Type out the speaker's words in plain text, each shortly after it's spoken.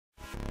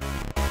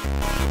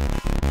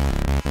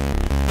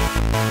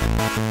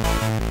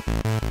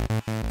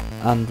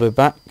And we're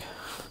back.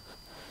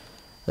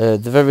 The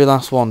very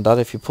last one, Dad,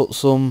 if you put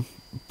some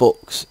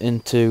books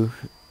into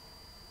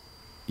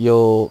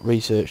your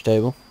research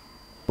table.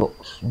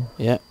 Books?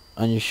 Yeah,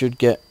 and you should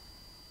get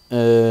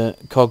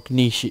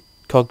Cognitio,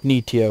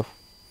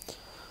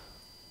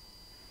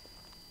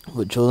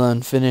 which will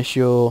then finish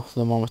your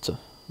thermometer.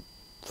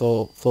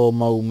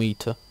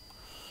 Thermometer.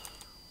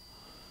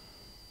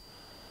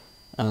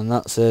 And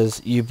that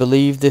says, you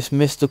believe this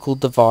mystical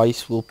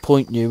device will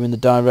point you in the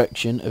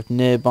direction of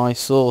nearby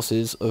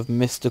sources of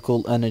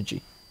mystical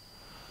energy.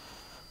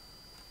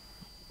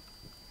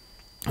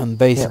 And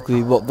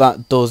basically what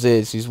that does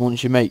is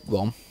once you make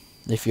one,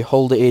 if you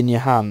hold it in your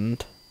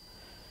hand,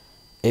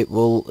 it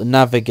will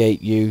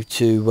navigate you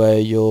to where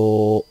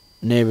your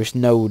nearest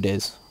node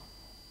is.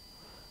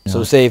 So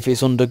Right. say if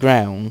it's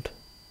underground,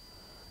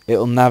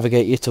 it'll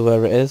navigate you to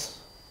where it is.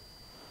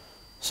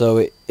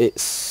 So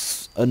it's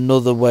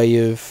another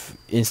way of,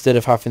 instead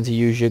of having to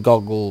use your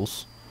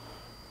goggles,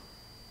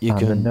 you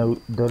can...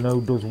 The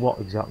node does what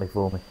exactly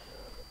for me?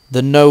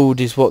 The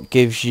node is what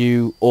gives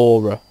you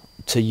aura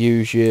to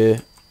use your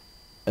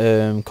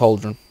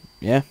cauldron,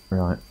 yeah?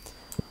 Right.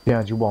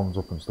 Charge your wands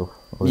up and stuff?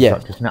 Or Yeah.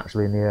 is that just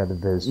naturally in the air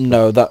that there's...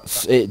 No,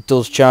 it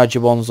does charge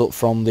your ones up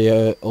from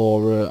the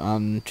aura,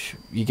 and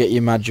you get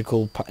your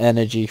magical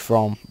energy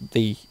from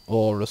the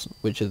auras,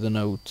 which are the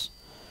nodes.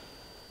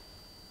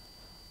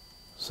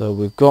 So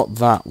we've got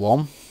that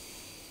one.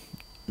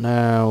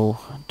 Now,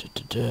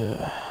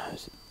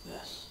 is it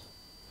this?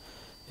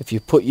 If you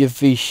put your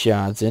V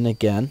shards in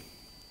again,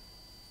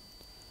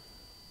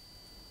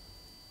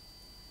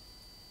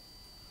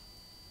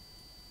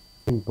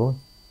 Hey boy.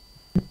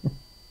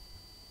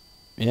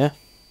 yeah.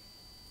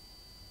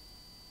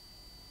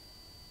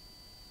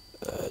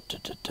 What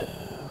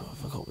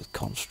have I got with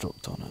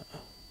construct on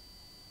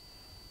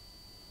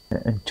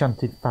it?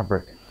 Enchanted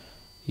fabric.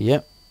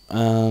 Yep,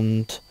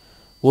 and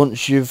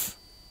once you've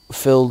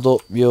filled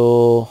up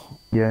your...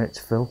 Yeah, it's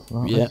Phil.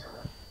 Yeah.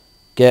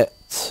 Get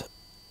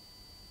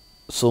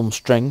some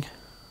string.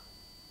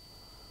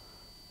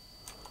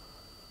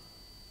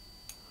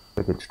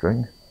 A good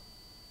string.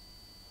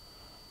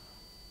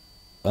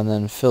 And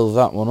then fill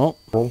that one up.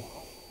 Wool.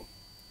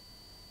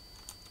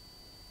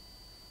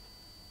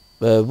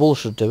 Wool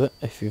should do it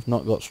if you've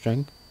not got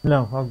string.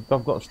 No,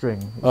 I've got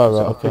string. Oh,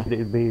 right, I okay. figured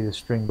it'd be either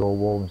string or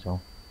wool and so on.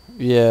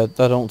 Yeah,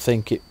 I don't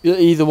think it...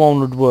 Either one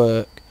would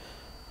work.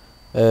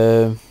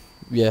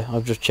 Yeah,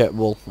 I've just checked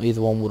wool.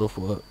 Either one would have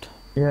worked.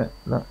 Yeah,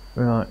 right.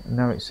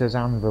 Now it says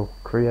anvil.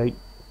 Create.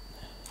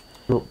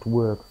 Construct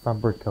work.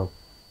 Fabrico.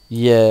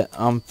 Yeah,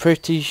 I'm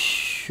pretty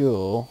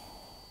sure...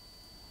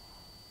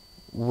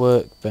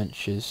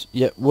 Workbenches.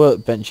 Yeah,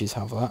 workbenches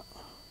have that.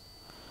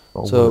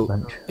 Got a So,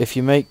 workbench. if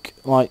you make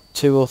like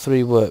 2 or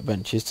 3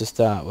 workbenches to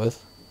start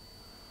with,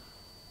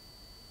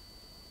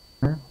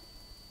 Yeah.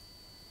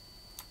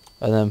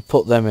 and then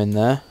put them in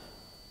there,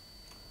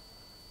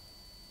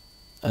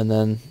 and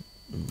then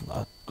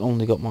I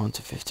only got mine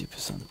to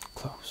 50%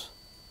 close.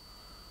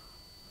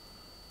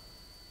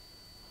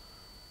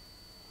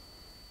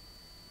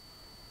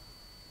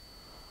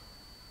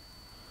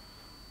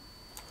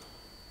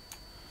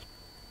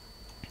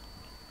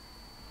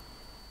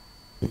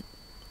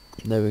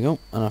 There we go,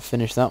 and I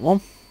finished that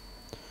one.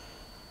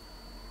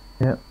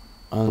 Yeah.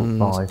 And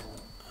 5. it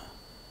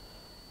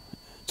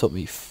took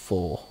me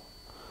 4.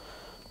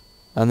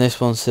 And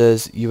this one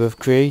says, you have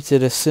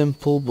created a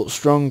simple but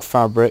strong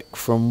fabric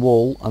from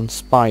wool and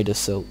spider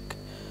silk.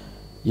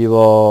 You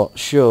are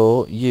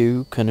sure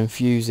you can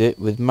infuse it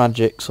with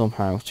magic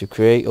somehow to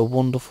create a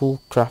wonderful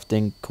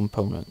crafting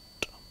component.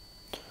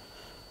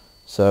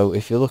 So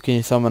if you're looking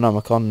at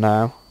Thaumcraft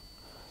now,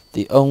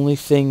 the only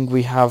thing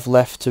we have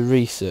left to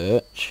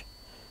research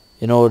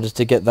in order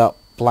to get that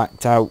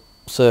blacked out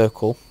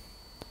circle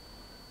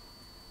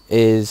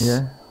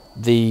is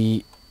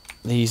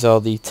these are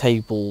the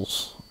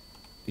tables.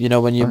 You know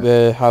when you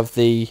have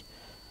the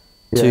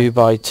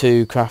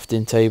 2x2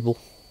 crafting table?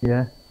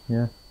 Yeah.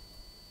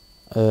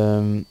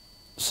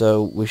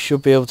 So we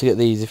should be able to get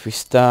these if we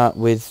start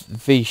with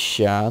V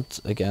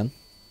shards again.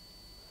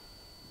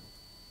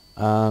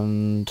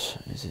 And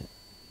is it?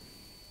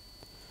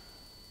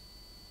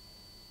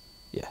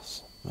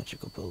 Yes,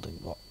 magical building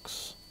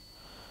blocks.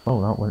 Oh,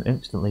 that went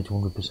instantly to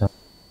 100%.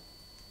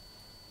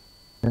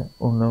 Yeah,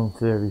 unknown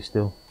theory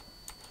still.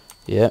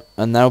 Yeah,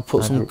 and now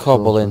put some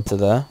cobble into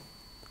there.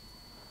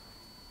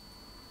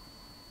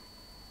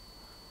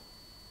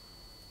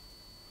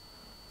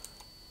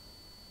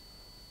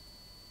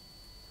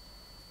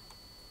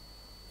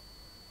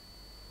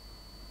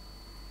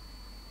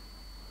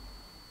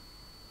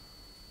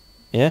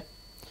 Yeah.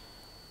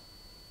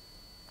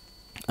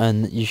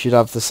 And you should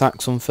have the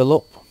Saxon fill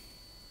up.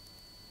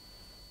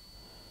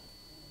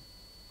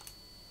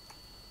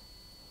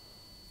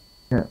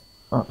 Yeah,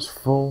 that's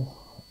full.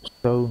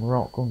 Stone,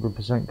 rock,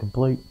 100%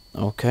 complete.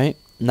 Okay.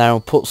 Now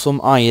put some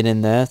iron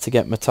in there to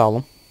get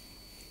metallum.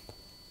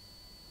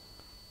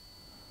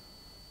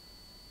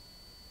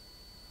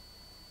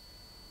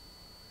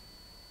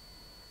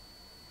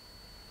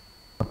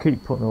 I'll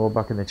keep putting it all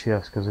back in the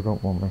chest because I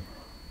don't want me.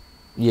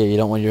 Yeah, you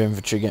don't want your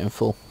inventory getting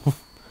full.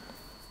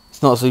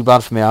 It's not so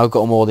bad for me. I've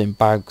got them all in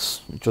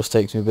bags. It just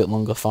takes me a bit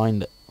longer to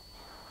find it.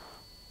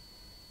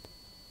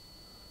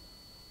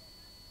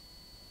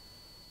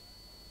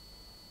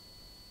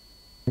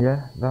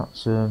 Yeah,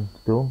 that's done.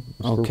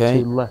 There's Okay.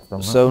 still 2 left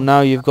on that. So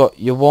now you've got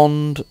your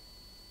wand,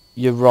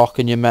 your rock,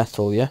 and your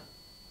metal. Yeah.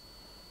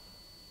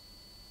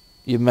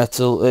 Your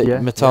metal,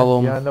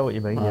 metallum. Yeah, I know what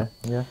you mean. Right.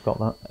 Yeah, got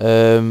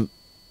that.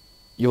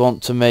 You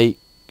want to make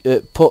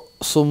put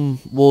some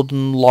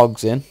wooden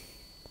logs in,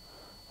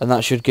 and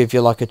that should give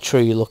you like a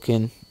tree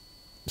looking.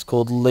 It's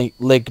called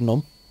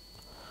lignum.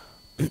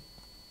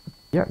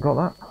 Yeah, got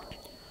that.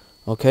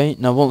 Okay.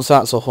 Now once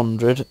that's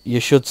 100, you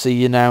should see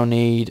you now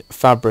need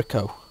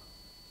fabrico.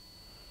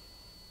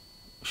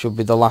 Should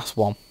be the last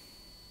one,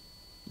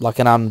 like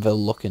an anvil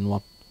looking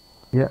one.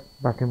 Yeah,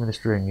 back in with the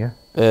string.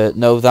 Yeah.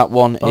 No, that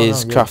one Oh,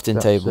 is no, yeah, crafting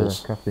that's,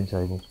 tables. Crafting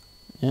tables.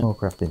 Yeah. More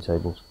crafting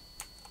tables.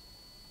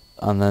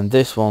 And then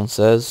this one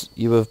says,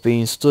 you have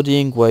been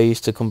studying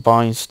ways to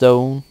combine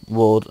stone,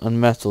 wood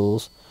and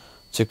metals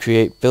to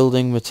create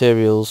building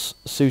materials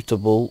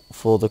suitable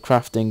for the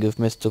crafting of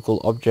mystical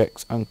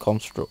objects and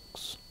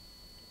constructs.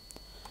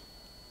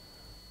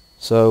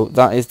 So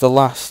that is the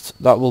last.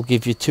 That will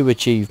give you 2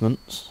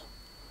 achievements.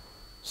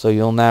 So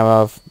you'll now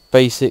have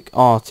basic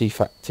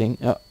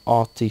artifacting,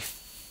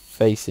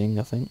 artifacing,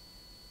 I think.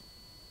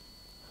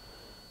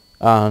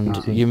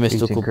 And your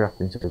mystical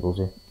crafting tables,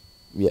 yeah.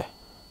 Yeah.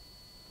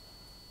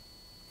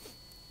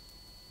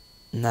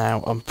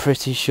 Now, I'm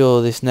pretty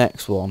sure this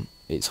next one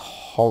is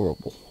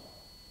horrible.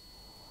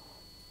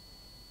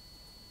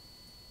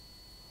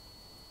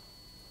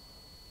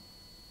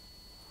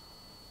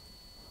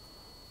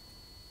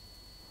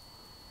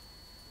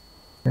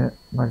 Yeah,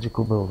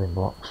 magical building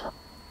blocks.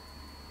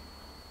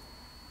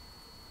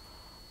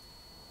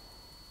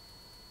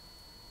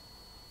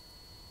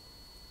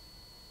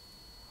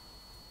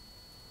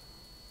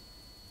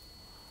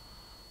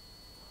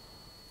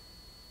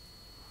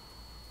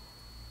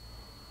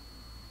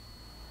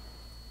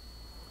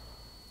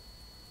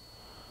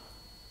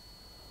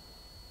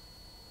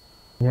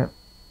 Yep.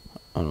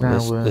 Oh,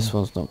 Now, this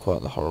one's not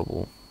quite the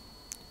horrible.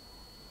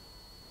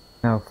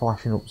 Now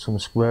flashing up some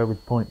square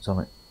with points on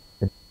it.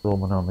 In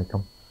Roman army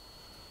come.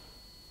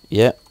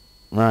 Yep.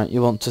 Right,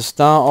 you want to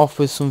start off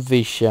with some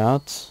V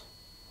shards.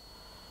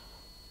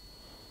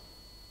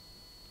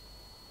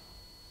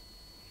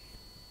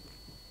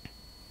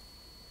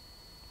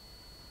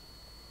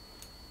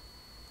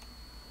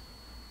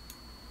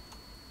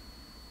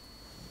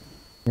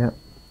 Yep.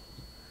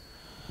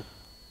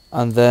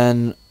 And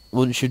then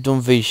once you've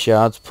done V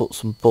shards, put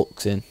some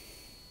books in.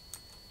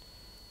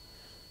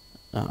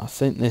 Now, I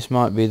think this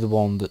might be the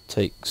one that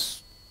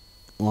takes,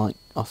 like,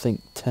 I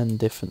think 10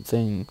 different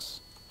things.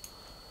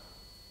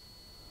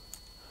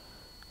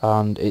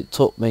 And it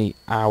took me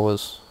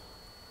hours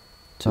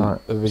to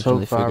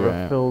originally so far figure it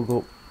I've out. filled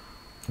up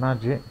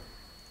magic,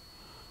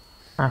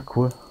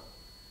 aqua,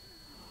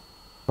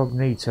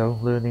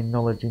 cognito, learning,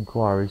 knowledge,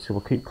 inquiry. So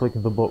we'll keep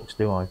clicking the books,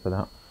 do I, for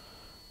that?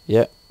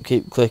 Yep,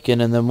 keep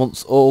clicking, and then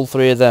once all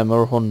 3 of them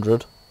are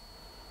 100.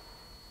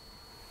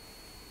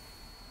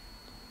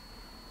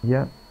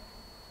 Yep.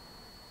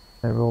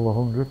 They're all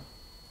 100.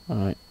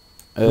 Alright.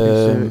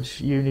 Research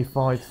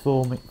unified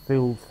thaumic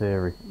field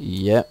theory.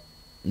 Yep.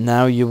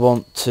 Now you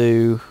want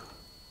to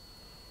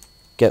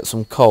get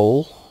some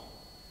coal.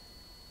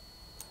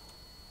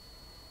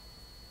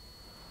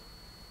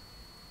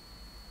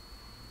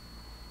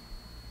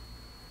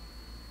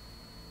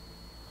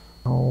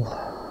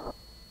 Oh.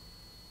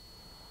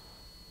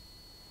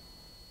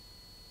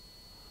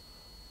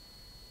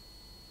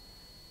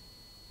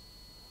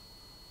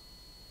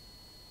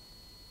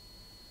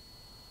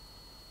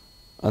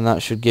 And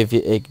that should give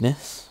you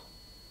Ignis.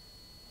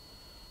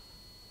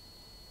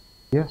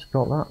 Yes,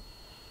 got that.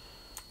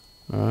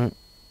 Right.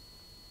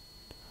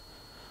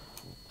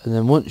 And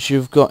then once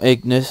you've got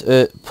Ignis,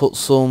 put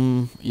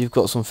some. You've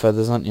got some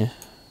feathers, haven't you?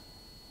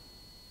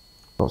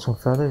 Got some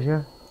feathers,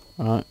 yeah.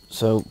 Right.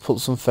 So put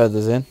some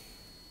feathers in.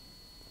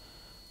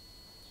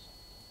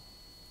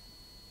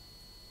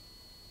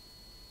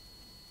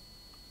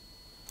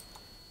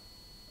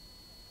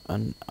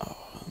 And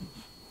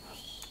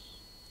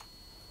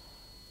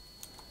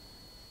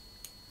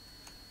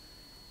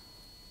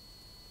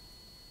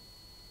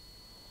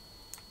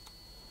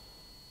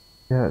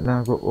yeah, now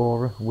I've got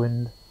aura,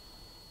 wind.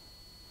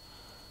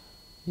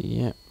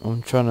 yeah,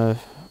 I'm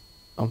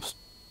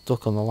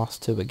stuck on the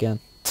last 2 again.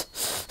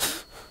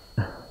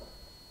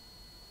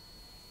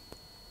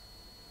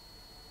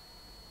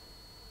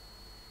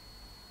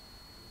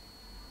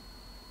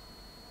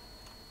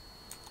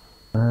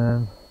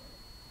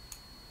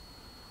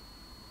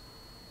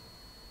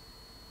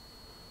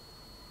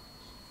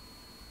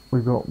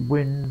 We've got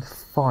wind,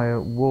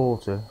 fire,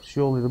 water.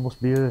 Surely there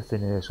must be earth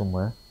in here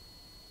somewhere.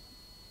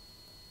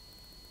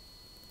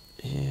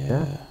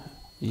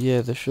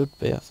 Yeah, there should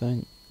be, I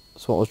think.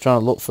 That's what I was trying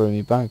to look for in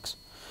my bags.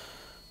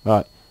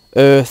 Right.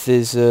 Earth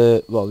is,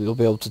 well, you'll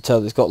be able to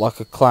tell it's got like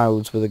a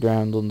clouds with the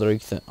ground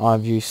underneath it.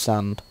 I've used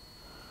sand,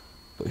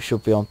 but it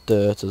should be on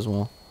dirt as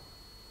well.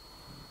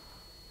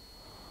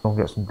 Go and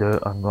get some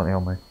dirt. I haven't got any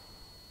on me.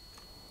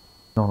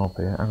 None up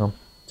here. Hang on.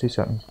 2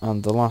 seconds.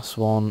 And the last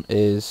one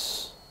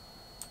is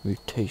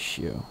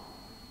mutatio.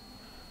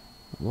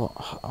 What?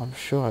 I'm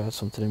sure I had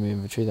something in my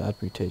inventory that had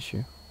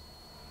mutatio.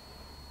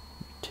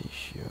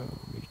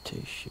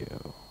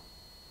 Mutatio.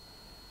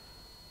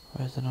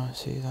 Where did I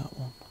see that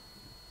one?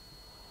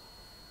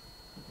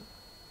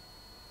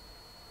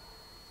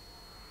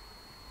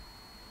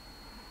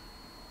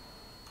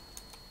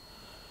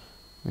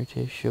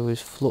 Mutatio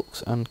is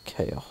flux and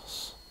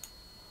chaos.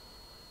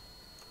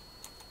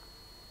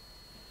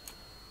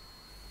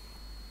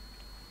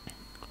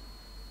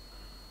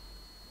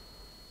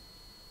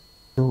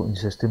 Sorting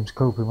system's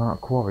coping with that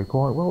quarry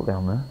quite well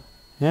down there.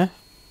 Yeah?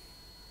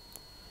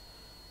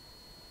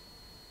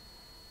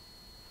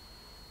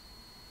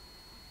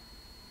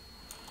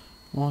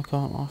 Why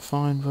can't I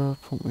find where I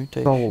put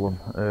mutation? Golem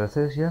Earth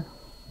is, yeah?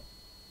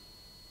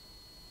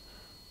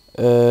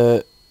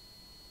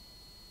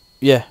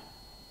 Yeah.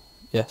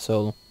 Yeah,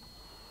 Solon.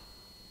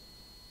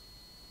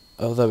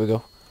 Oh, there we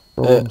go.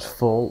 Golem's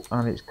full,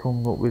 and it's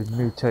come up with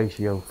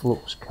mutatio,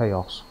 flux,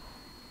 chaos.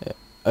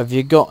 Have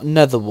you got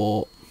nether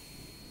wart?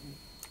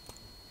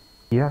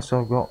 Yes,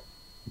 I've got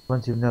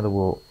plenty of nether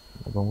wart.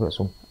 I'll go and get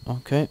some.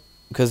 Okay.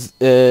 Because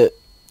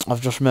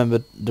I've just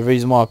remembered the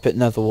reason why I picked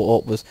nether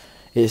wart up was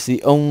it's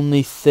the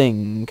only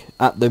thing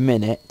at the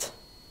minute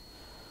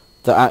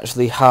that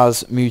actually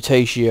has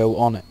mutatio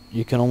on it.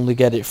 You can only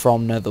get it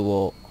from nether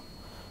wart.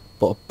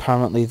 But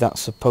apparently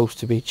that's supposed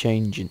to be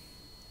changing.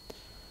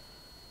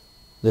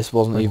 This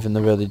wasn't even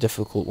the really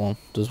difficult one.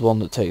 There's one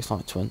that takes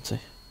like 20.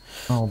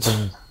 I'll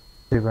bring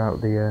 2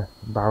 out the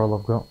barrel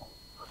I've got.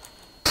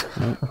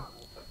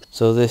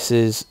 So this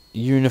is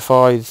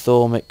Unified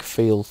Thaumic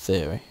Field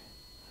Theory.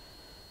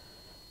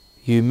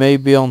 You may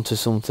be onto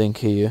something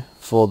here.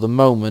 For the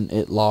moment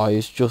it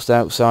lies just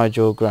outside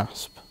your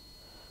grasp.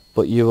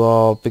 But you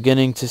are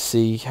beginning to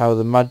see how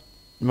the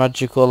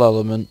magical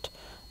element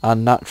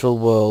and natural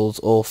worlds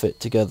all fit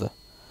together.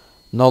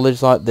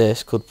 Knowledge like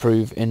this could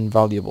prove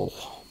invaluable.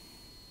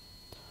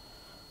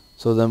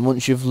 So then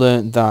once you've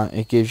learnt that,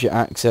 it gives you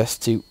access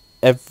to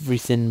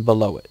everything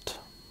below it.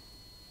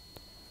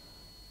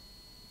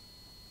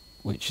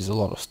 Which is a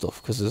lot of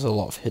stuff, because there's a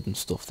lot of hidden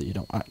stuff that you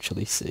don't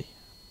actually see.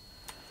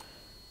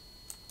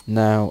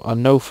 Now, I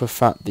know for a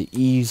fact the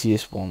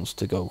easiest ones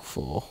to go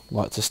for,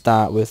 like to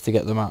start with to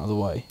get them out of the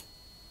way.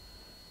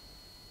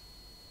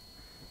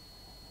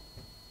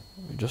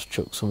 Let me just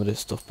chuck some of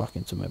this stuff back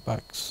into my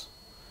bags.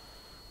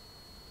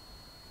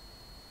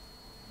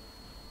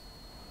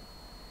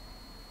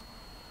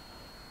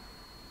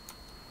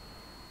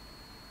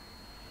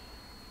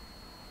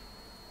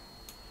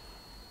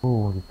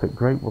 Oh, you picked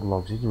great wood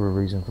logs. Is there a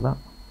reason for that?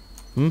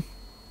 Hmm?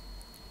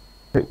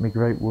 Pick me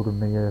great wood and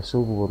me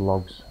silverwood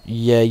logs.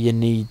 Yeah, you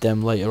need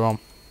them later on.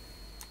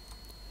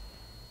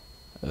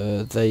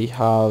 They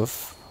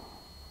have...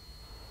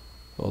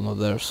 well, no,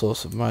 they're a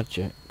source of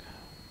magic.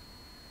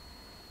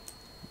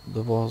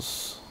 There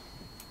was...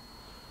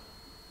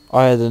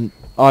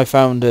 I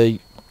found a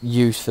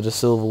use for the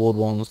silverwood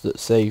ones that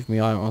saved me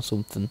out on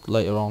something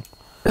later on.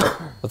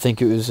 I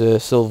think it was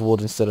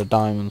silverwood instead of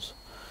diamonds.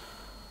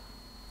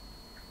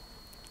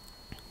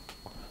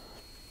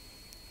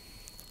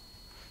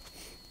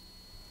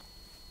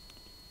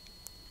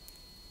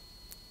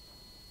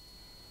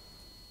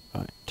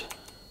 Right.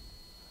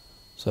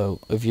 So,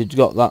 have you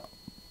got that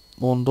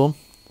one done?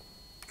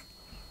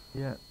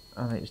 Yeah,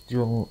 and it's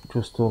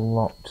just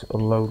unlocked a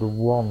load of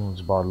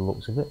wands by the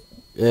looks of it.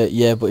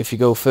 Yeah, but if you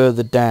go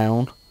further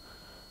down,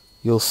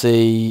 you'll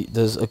see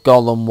there's a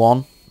golem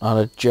one and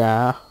a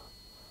jar.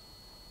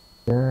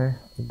 Yeah,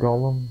 a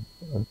golem,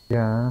 a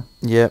jar.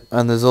 Yeah,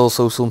 and there's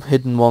also some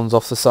hidden ones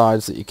off the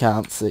sides that you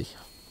can't see.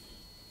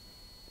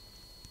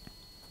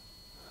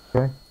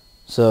 Okay.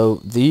 So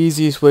the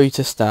easiest way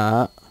to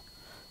start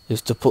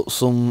is to put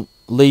some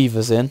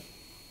levers in.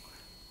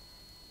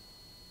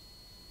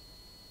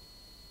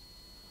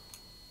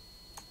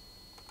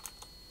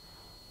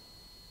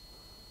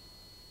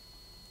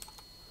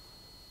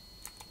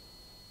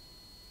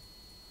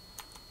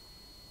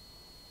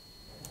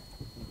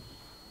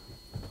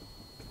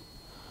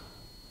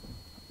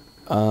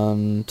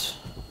 And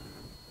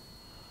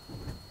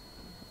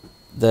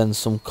then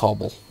some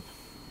cobble.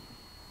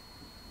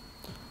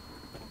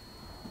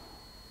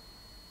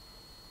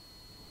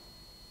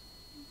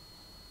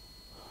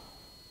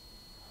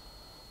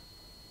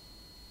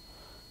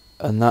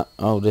 And that,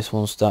 oh, this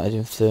one started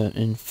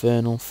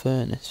infernal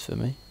furnace for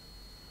me.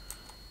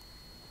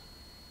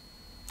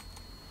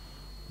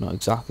 Not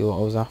exactly what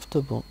I was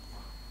after, but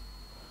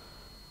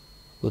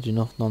good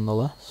enough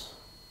nonetheless.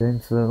 The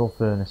infernal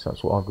furnace,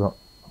 that's what I've got.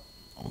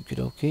 Okie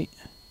dokie.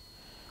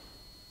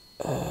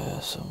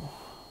 So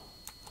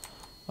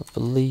I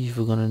believe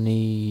we're gonna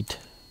need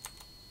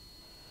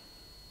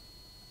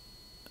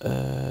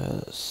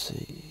let's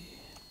see,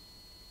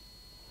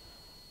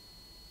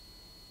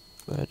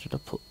 where did I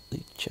put the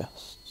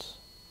chests?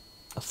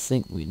 I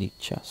think we need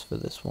chests for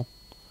this one.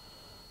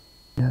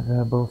 Yeah,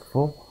 they're both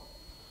full.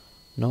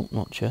 Nope,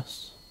 not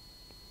chests.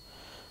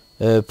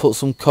 Put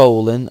some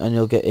coal in and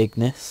you'll get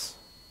ignis.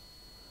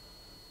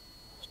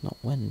 It's not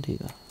wind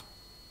either.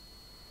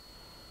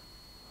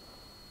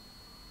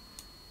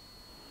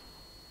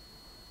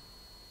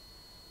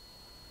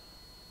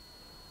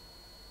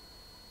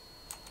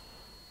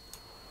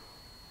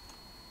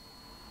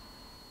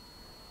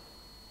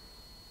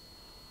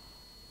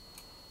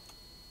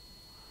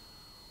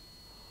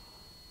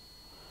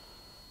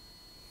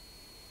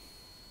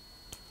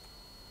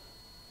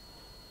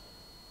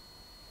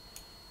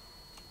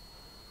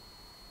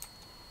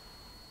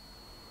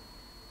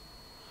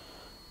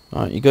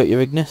 Right, you got your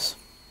ignis?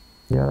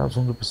 Yeah, that's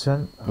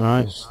 100%.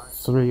 Right. There's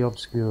 3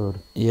 obscured.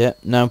 Yeah,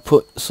 now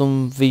put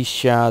some V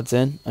shards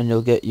in and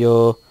you'll get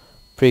your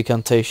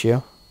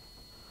precantatio.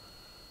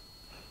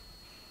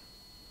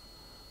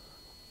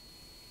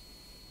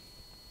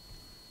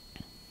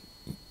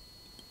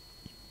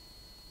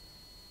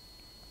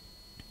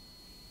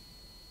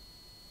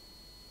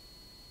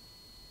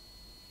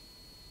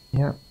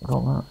 Yeah,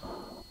 got that.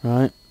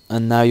 Right,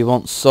 and now you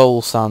want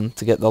soul sand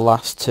to get the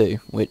last 2,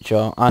 which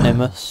are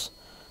animus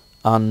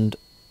and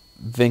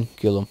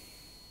vinculum.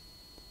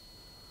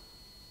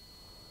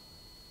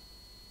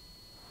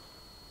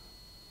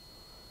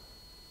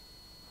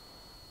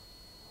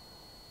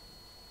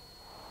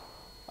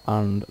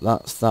 And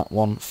that's that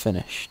one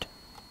finished.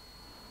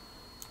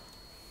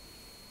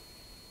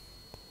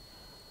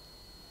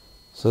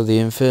 So the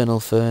infernal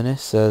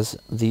furnace says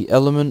the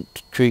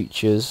elemental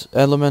creatures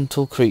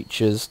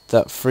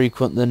that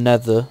frequent the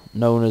nether,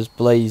 known as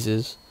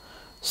blazes,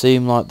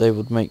 seem like they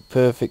would make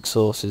perfect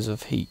sources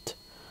of heat,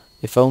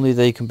 if only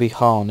they can be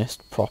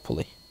harnessed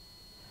properly.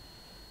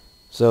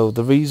 So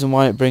the reason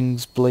why it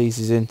brings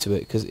blazes into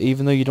it, because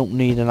even though you don't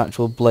need an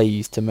actual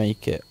blaze to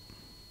make it,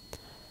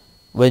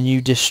 when you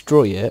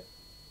destroy it,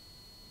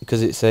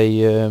 because it's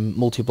a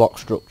multi-block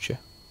structure,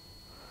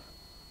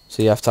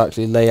 so you have to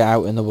actually lay it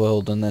out in the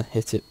world and then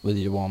hit it with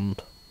your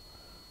wand,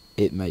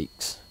 it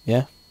makes,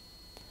 yeah?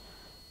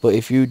 But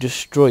if you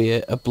destroy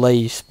it, a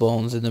blaze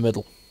spawns in the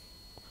middle.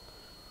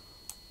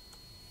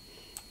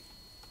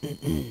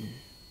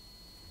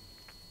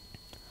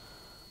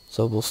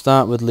 So we'll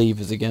start with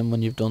levers again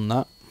when you've done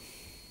that.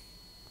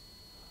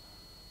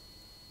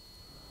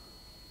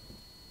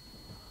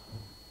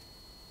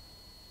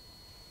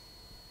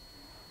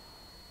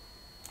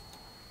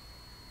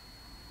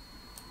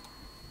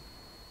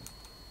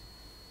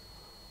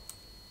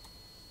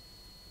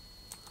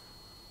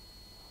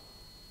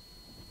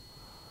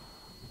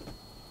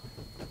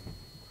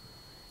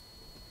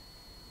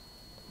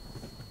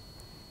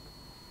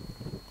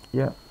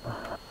 Yeah.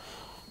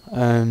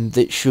 And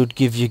it should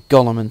give you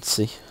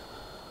golemancy.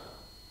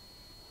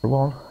 The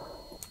one.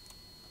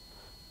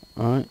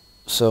 Alright,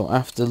 so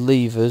after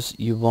levers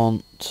you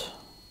want...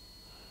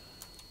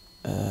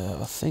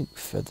 I think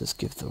feathers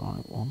give the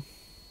right one.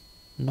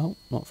 No,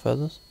 not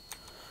feathers.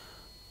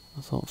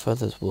 I thought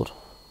feathers would.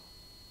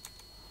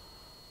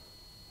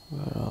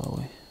 Where are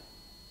we?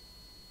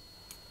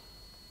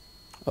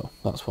 Oh,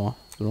 that's why.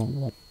 The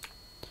wrong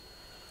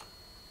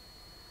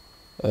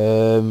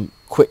one.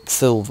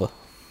 Quicksilver.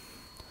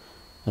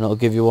 And it'll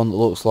give you one that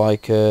looks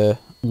like... yeah.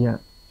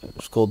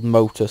 It's called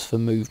Motus for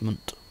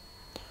movement.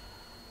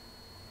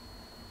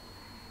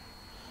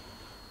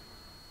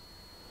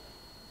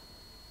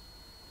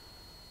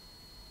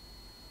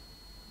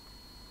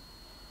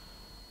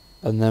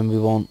 And then we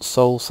want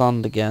soul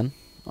sand again,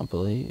 I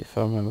believe, if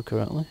I remember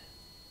correctly,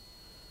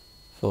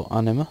 for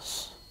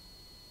animus.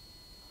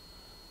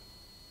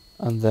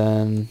 And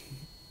then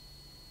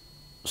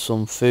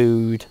some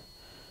food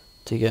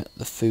to get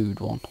the food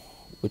one,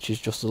 which is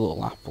just a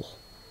little apple.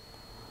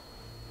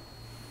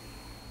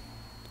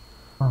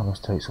 Oh, this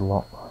takes a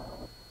lot.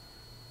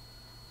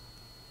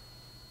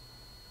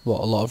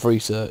 What, a lot of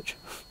research?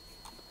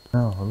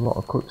 No, a lot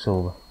of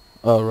quicksilver.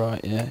 Oh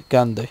right, yeah,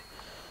 Gandhi.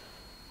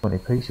 20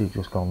 pieces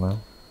just gone now.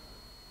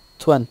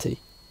 20?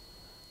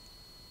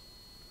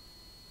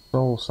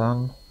 Soul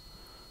sand.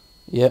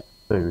 Yep.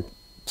 Food.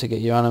 To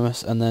get your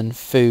animus, and then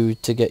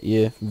food to get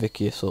your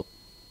Victus up.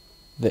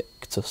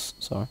 Victus,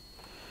 sorry.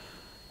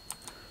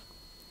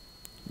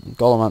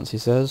 Golemancy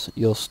says,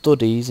 your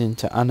studies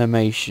into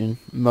animation,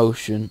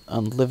 motion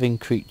and living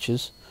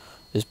creatures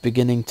is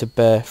beginning to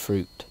bear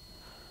fruit.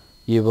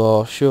 You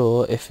are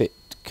sure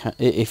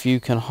if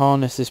you can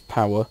harness this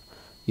power,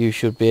 you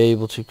should be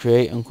able to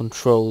create and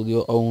control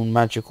your own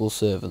magical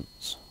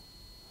servants.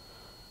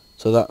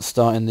 So that's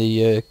starting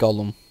the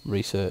golem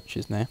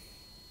researches now.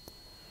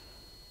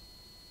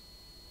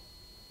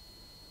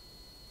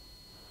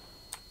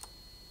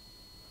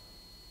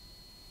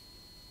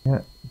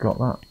 Yeah, got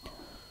that.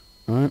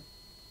 Right.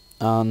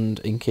 And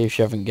in case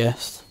you haven't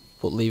guessed,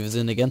 put levers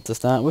in again to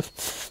start with.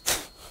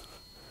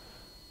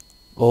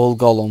 All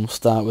golems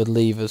start with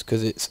levers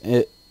because it's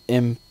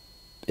imperito,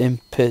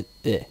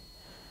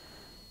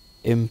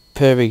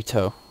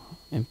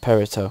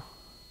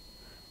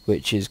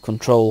 which is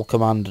control,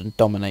 command and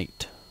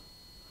dominate.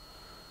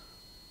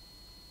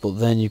 But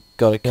then you've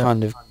got to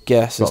kind of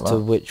guess as to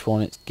which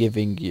one it's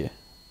giving you.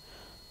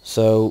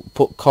 So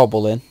put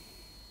cobble in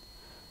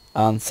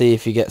and see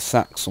if you get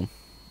Saxon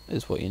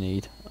is what you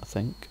need, I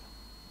think.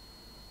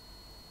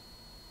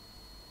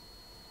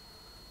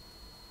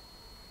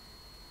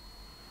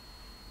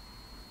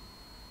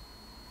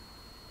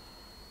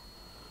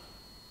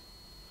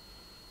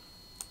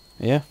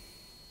 Yeah.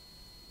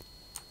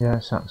 Yeah,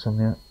 sack some,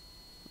 yeah.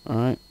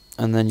 Alright,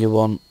 and then you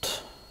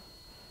want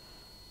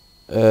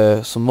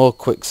some more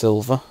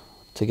quicksilver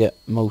to get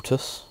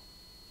Motus.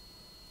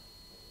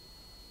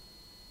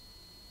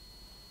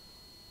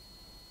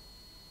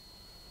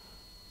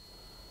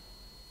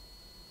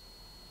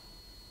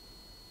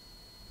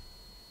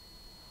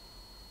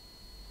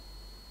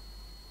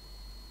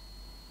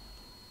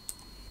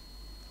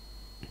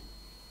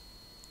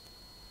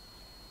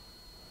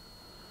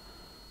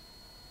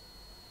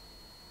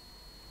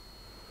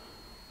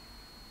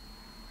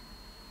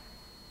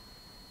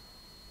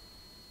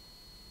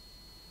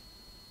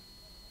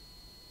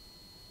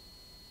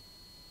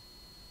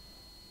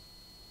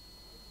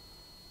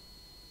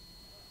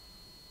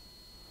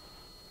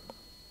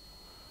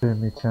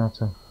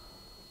 Permutato.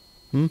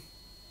 Hmm?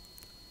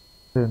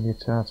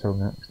 Permutato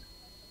next.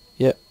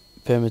 Yep,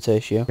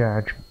 permutatio.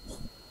 Charge.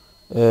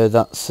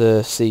 That's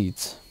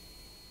seeds.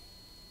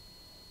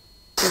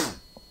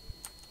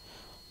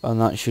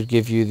 And that should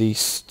give you the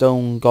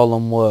stone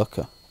golem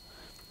worker.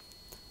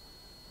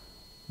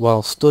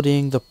 While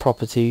studying the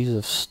properties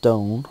of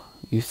stone,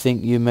 you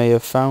think you may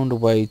have found a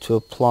way to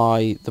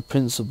apply the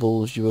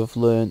principles you have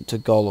learnt to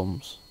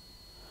golems.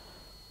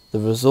 The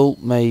result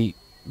may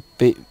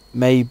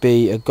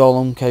be a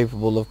golem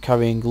capable of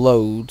carrying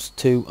loads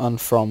to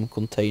and from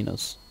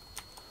containers.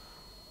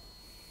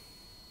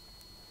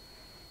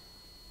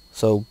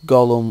 So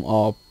golem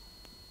are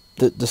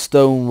the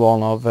stone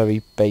one are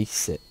very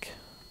basic.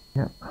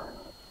 Yeah.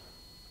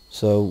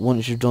 So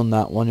once you've done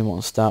that one, you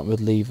want to start with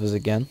levers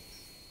again.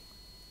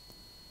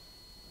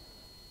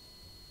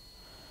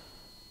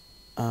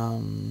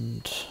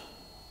 And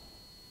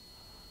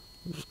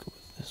we'll just go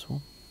with this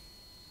one.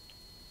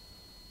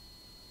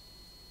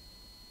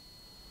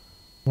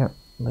 Yep,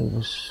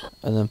 levers.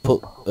 And then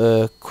put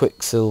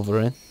quicksilver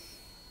in.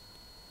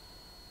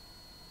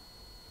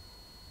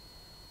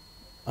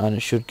 And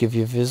it should give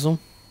you Vism.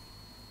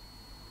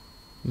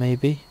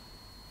 Maybe.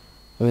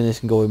 I mean, this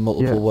can go in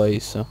multiple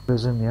ways, so.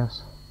 Vism,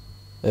 yes.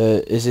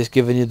 Is this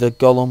giving you the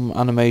Golem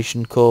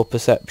animation core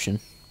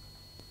perception?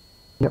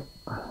 Yep.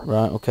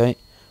 Right, okay.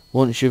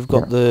 Once you've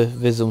got the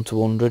Vism to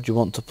 100, you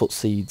want to put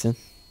seeds in.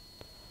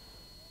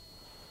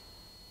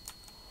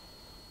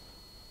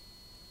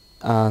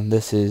 And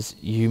this is,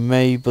 you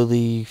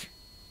believe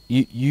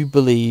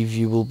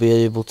you will be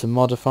able to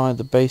modify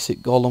the basic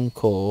golem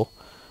core,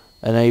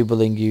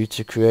 enabling you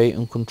to create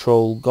and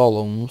control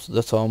golems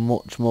that are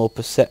much more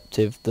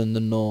perceptive than the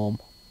norm.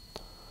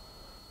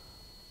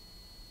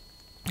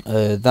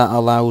 That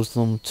allows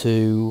them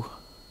to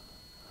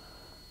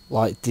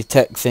like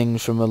detect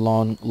things from a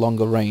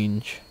longer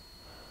range.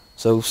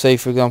 So say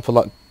for example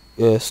like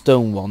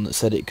stone one that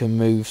said it can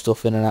move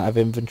stuff in and out of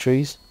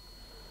inventories.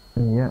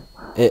 Yeah.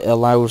 It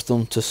allows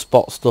them to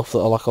spot stuff that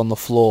are like on the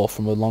floor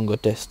from a longer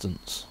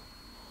distance.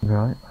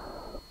 Right.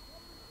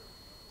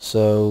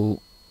 So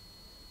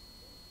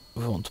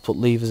we want to put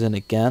levers in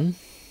again.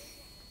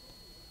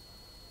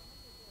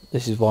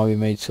 This is why we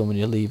made so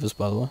many levers,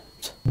 by the way.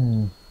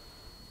 Hmm.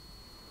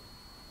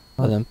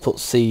 And then put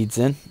seeds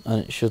in,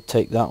 and it should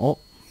take that up.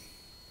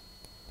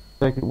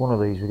 Take it one of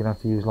these, we're going to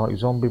have to use like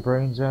zombie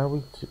brains, are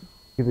we? To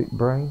give it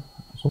brain?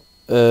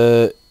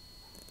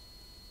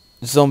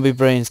 Zombie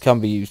brains can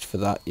be used for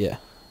that, yeah.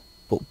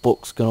 But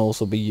books can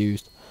also be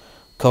used.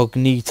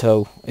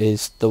 Cognito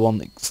is the one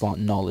that's like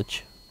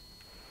knowledge.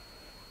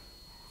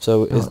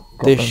 So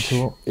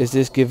is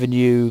this giving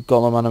you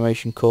Golem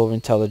Animation Core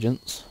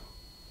Intelligence?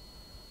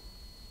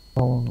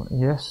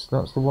 Yes,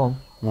 that's the one.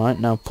 Right,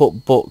 now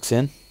put books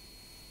in.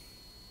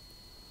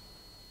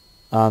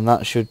 And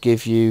that should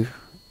give you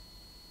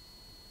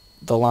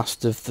the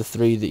last of the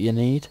 3 that you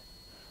need.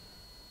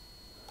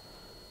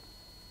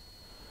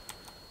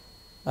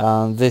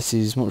 And this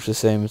is much the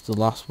same as the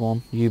last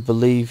one. You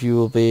believe you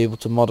will be able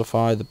to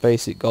modify the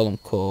basic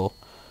golem core,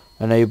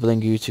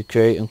 enabling you to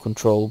create and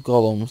control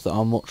golems that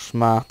are much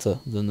smarter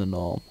than the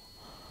norm.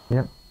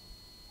 Yep.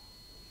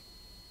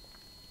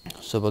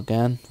 So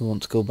again, we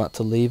want to go back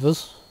to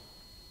levers.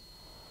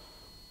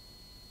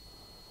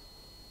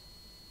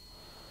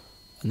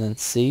 And then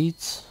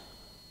seeds.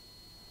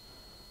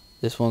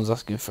 This one's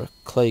asking for a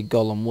clay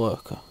golem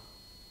worker.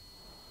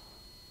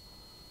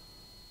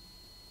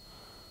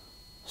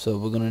 So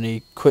we're going to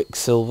need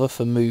quicksilver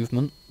for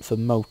movement, for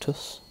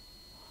Motus.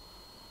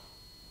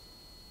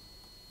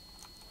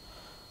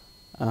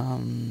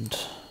 And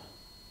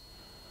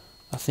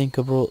I think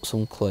I brought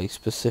some clay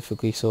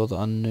specifically so that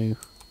I knew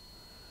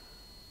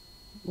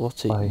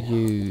what it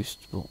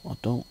used, but I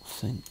don't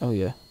think... Oh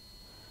yeah.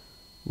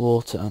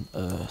 Water and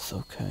earth,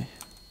 okay.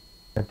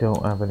 I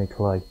don't have any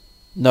clay.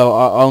 No,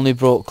 I only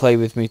brought clay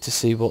with me to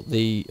see what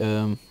the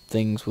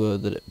things were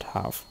that it'd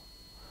have.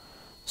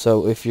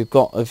 So if you've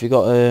got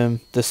the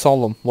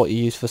solemn, what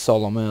you used for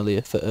solemn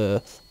earlier for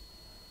earth.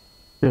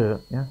 Yeah.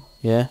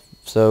 Yeah.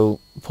 So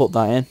put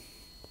that in,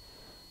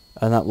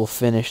 and that will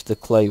finish the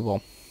clay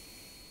one.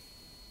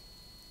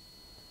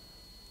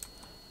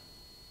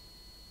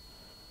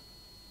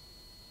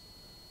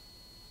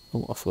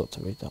 Oh, I forgot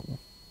to read that one.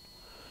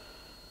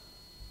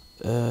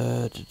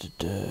 Let's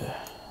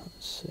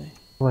see.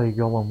 Clay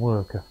golem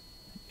worker.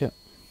 Yep.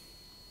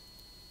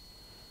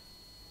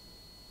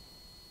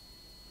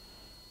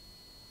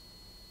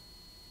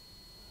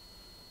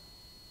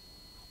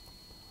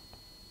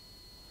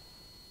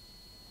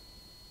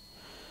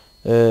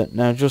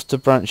 Now just to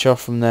branch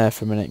off from there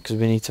for a minute, because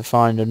we need to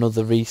find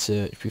another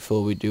research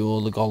before we do all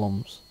the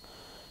golems.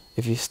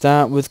 If you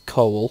start with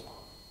coal,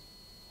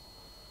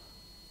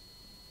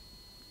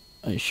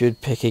 it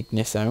should pick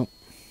Ignis out.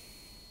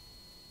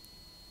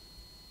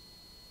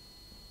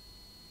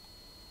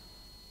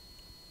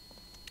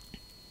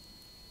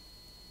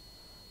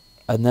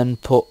 And then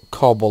put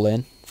cobble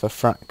in for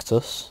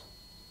Fractus.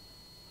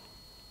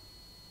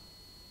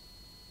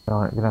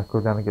 Right, I'm gonna have to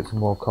go down and get some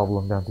more cobble.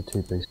 I'm down to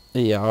 2 pieces.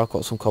 Yeah, I've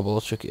got some cobble,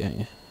 I'll chuck it at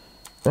you.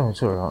 Oh,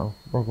 it's alright,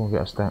 I'll go and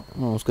get a stack. I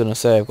was going to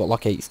say, I've got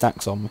like 8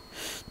 stacks on me.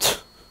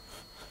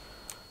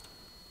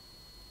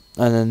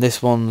 And then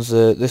this one's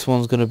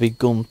going to be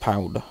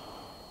gunpowder.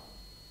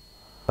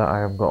 That I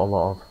haven't got a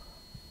lot of.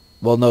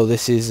 Well, no,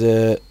 this is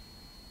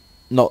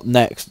not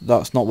next.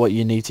 That's not what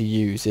you need to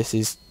use. This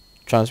is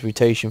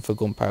transmutation for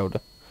gunpowder.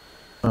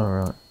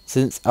 Alright.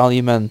 Since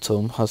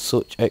alumentum has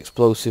such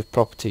explosive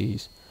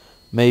properties,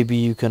 maybe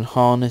you can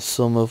harness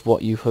some of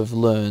what you have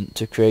learned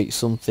to create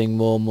something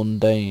more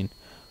mundane,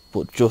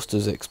 but just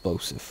as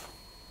explosive.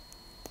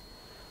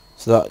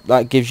 So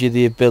that gives you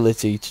the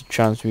ability to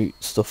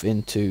transmute stuff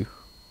into,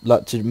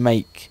 like, to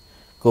make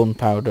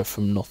gunpowder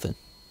from nothing.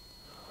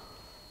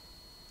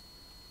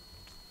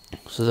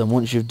 So then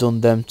once you've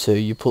done them two,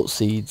 you put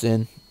seeds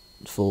in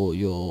for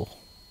your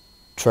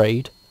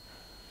trade,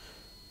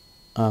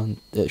 and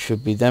it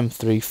should be them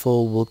 3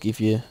 full will give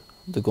you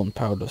the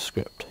gunpowder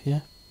script. Yeah.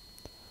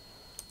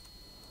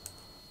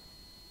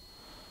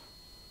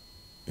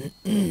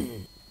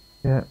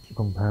 Yeah,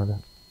 gunpowder.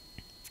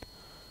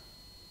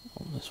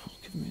 Oh, this one's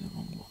giving me the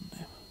wrong one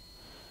now.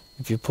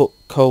 If you put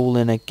coal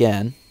in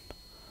again,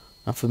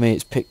 and for me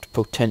it's picked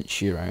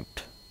Potentia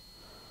out.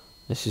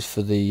 This is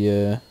for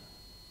the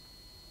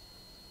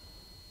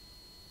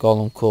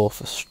Golem Core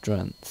for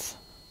strength.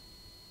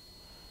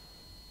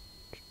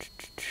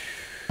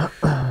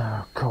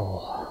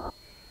 Cool.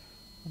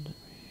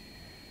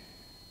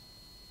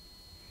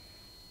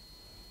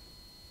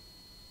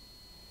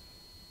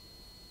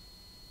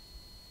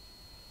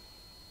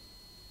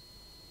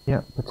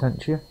 Yeah,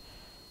 Potentia.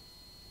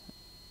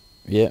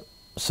 Yep.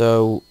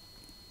 So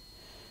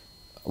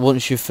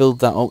once you've filled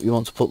that up, you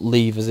want to put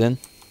levers in,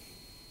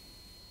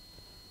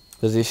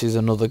 because this is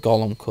another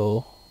Golem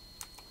Core.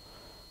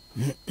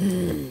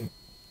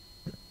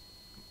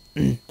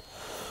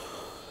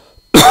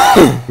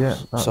 Yeah,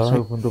 that's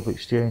opened up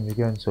exchange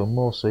again, so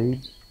more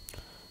seeds.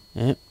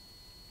 Yep.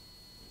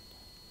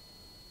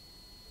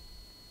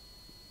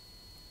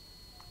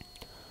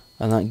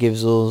 And that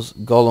gives us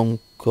Golem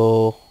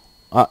Core,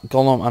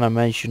 Golem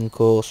Animation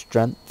Core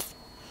strength.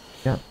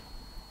 Yeah.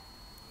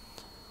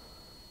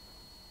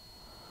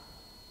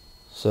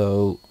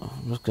 So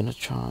I'm just gonna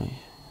try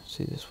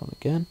see this one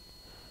again.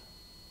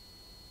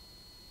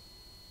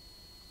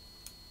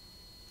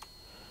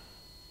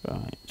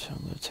 Right, so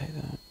I'm gonna take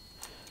that.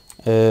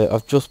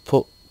 I've just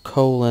put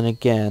coal in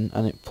again,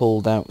 and it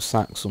pulled out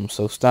Saxum.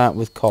 So start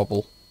with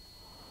cobble.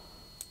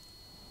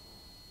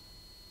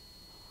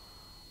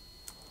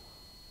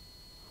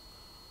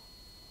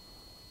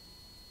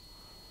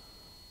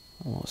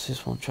 What's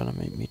this one trying to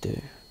make me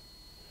do?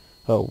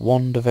 Oh,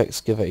 Wand of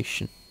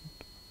Excavation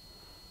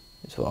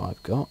is what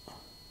I've got.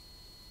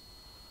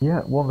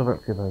 Yeah, Wand of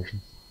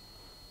Excavation.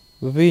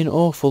 We're being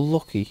awful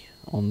lucky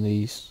on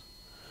these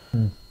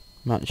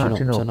matching up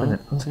tonight.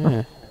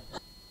 Yeah.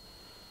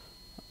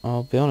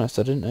 I'll be honest,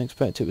 I didn't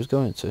expect it was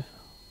going to.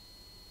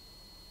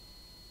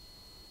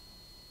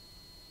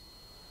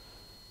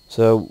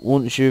 So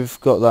once you've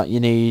got that, you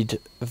need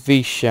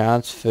V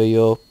shards for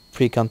your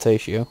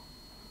Precantatio.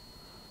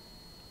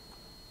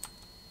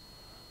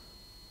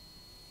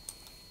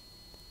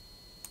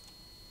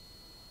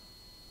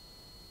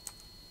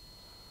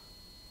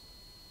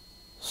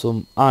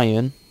 Some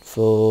iron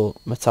for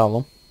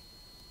Metallum.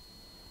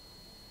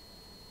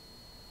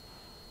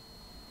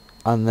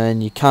 And then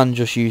you can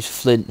just use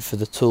flint for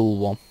the tool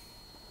one.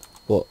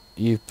 But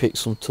you've picked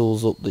some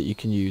tools up that you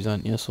can use,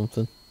 haven't you, or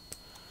something?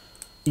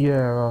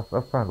 Yeah,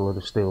 I've found a lot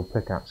of steel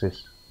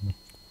pickaxes.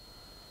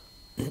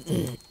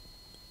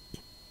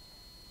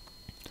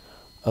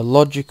 A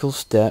logical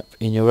step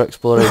in your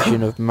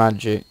exploration of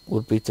magic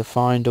would be to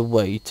find a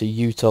way to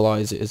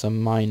utilise it as a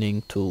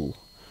mining tool.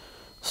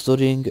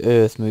 Studying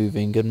earth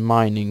moving and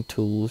mining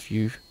tools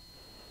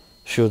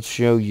should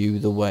show you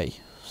the way.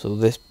 So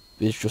this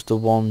is just a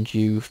wand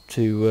used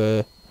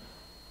to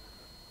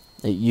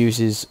it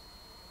uses,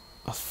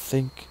 I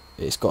think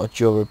it's got a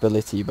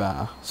durability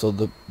bar, so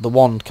the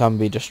wand can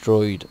be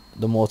destroyed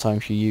the more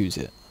times you use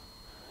it,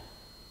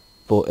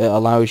 but it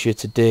allows you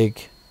to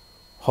dig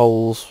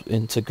holes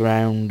into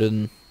ground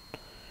and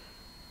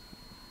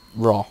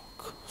rock,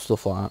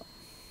 stuff like that.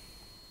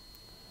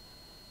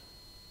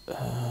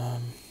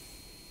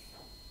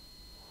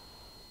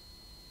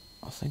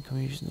 I think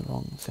I'm using the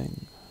wrong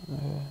thing.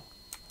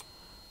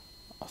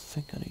 I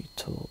think I need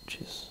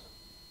torches.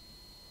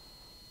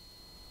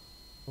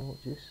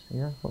 Torches?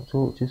 Yeah, got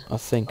torches. I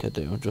think I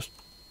do.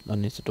 I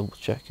need to double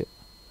check it.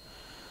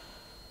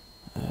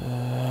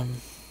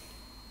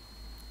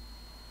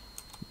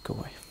 Go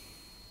away.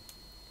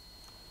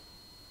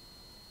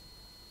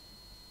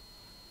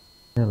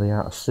 Nearly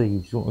out of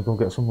seeds. You want me to go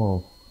get some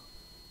more?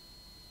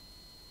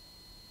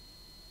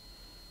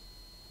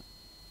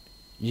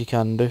 You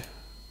can do.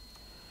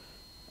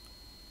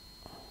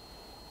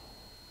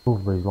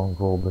 Both these long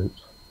fall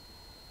boots.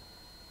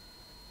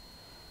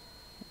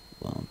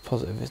 Well, I'm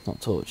positive it's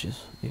not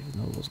torches, even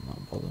though I wasn't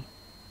that bothered.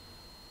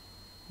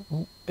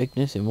 Oh,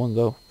 Ignis in one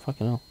go.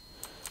 Fucking hell.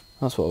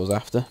 That's what I was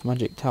after.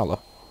 Magic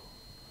tallow.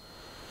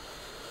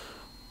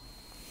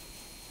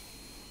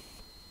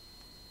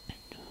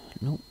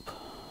 Nope.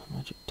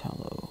 Magic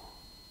tallow.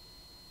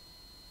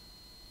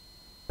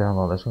 Down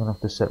like this, I'm gonna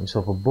have to set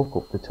myself a book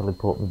up to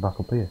teleport me back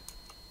up here.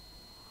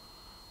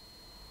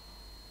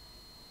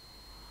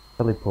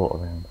 Teleport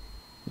around.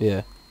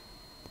 Yeah.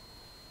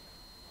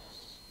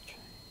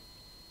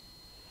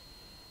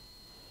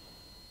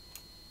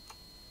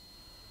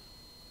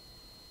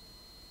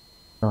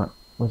 Right,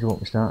 where do you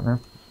want me to start now?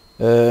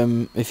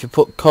 If you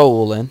put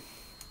coal in,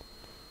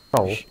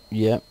 Coal?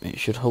 yeah, it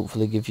should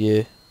hopefully give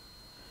you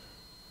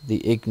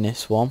the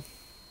Ignis one.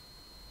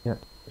 Yeah,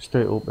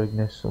 straight up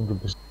Ignis,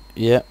 100%.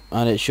 Yeah,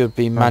 and it should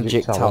be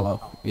magic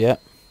tallow. Yeah.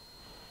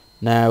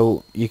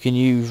 Now you can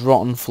use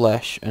rotten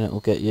flesh, and it'll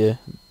get you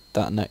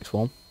that next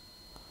one.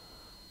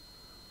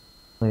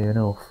 Near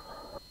enough.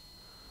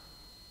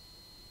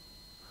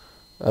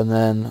 And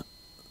then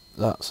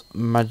that's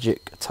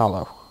magic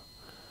tallow.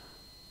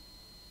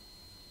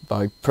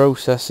 By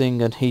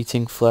processing and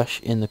heating flesh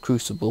in the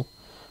crucible,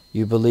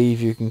 you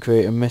believe you can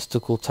create a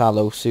mystical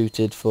tallow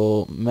suited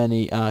for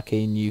many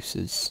arcane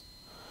uses.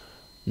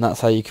 And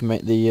that's how you can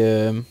make the,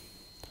 you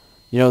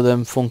know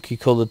them funky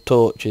coloured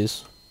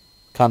torches,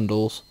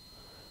 candles?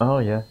 Oh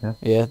yeah, yeah.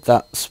 Yeah,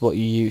 that's what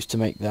you use to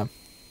make them.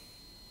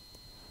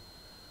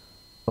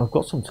 I've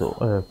got some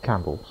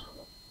candles.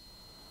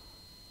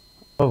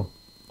 Oh,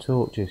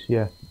 torches,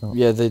 yeah. Oh.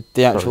 Yeah, the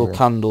actual Sorry, yeah.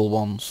 candle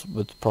ones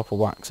with the proper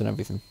wax and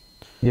everything.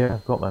 Yeah,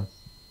 I've got them.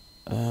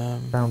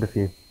 Found a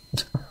few.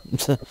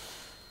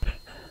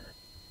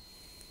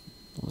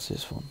 What's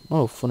this one?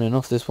 Oh, funny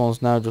enough, this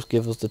one's now just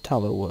give us the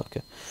tallow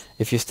worker.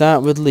 If you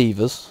start with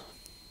levers,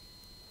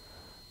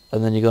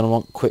 and then you're going to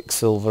want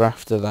quicksilver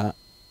after that,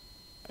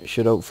 it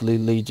should hopefully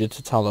lead you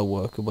to tallow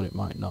worker, but it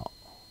might not.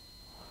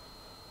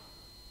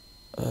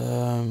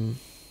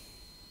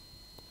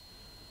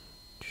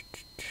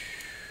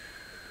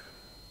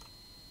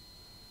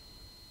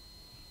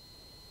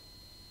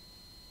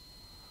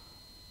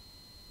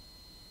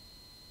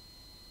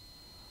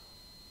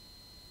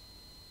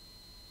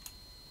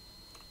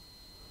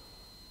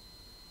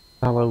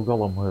 Tallow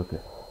golem worker.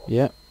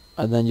 Yeah,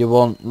 and then you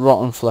want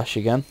rotten flesh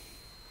again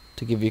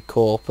to give you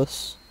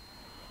corpus.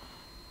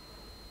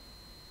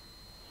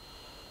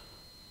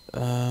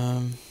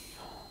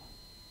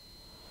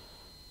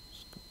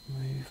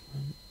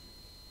 Movement.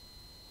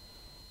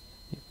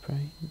 Your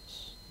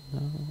brains?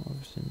 No,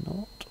 obviously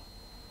not.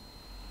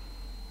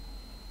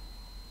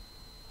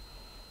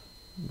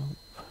 Nope.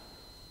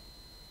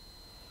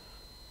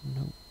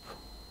 Nope.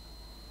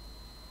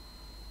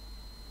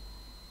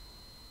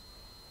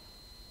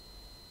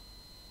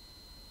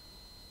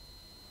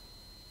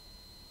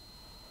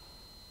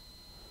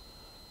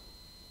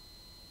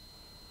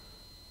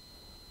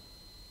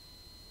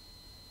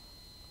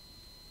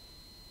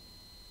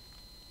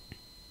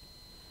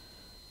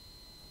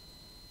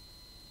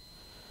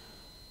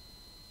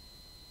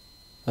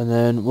 And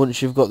then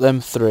once you've got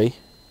them three,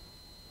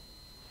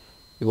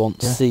 you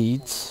want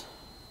seeds.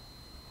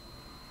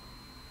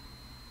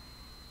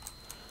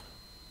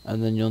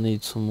 And then you'll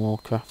need some more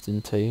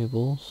crafting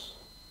tables.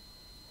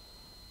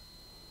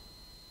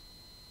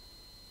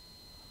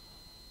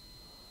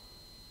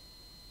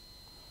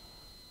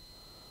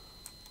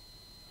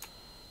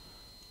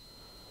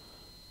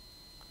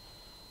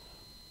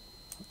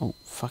 Oh,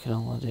 fucking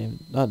hell, I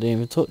didn't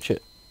even touch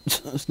it.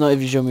 It's not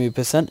even showing me a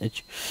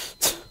percentage.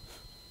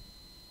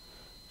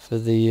 For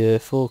the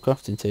 4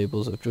 crafting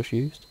tables I've just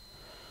used.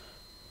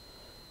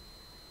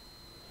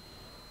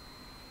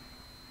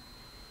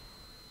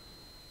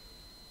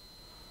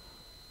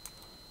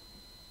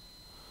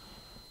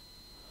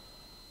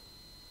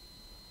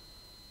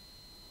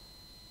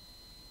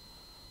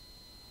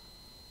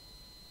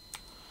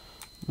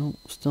 No,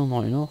 still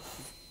not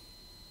enough.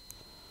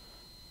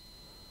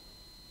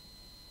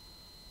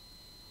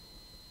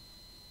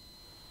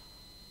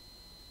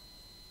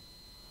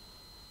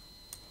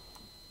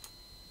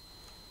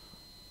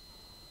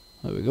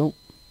 There we go.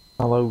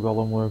 Tallow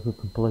golem worker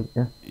complete,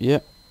 yeah?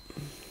 Yep.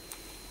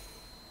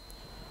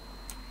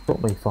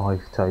 Took me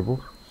 5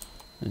 tables.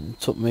 It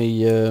took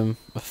me a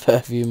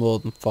fair few more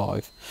than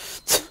 5.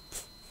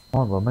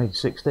 Oh, well, I made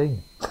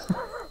 16.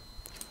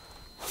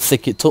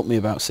 think it took me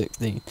about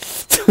 16.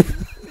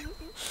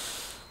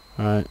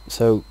 Right,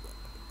 so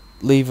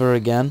lever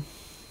again.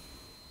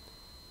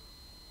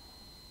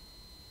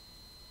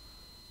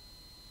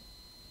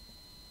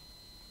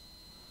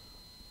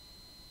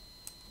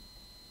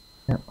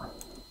 Yep.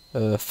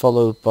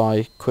 Followed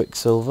by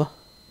quicksilver.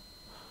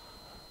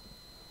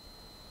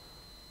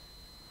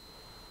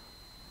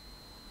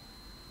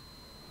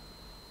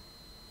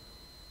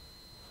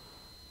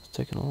 It's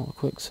taking a lot of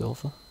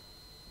quicksilver.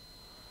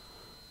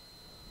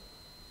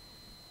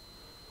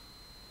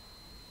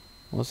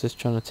 What's this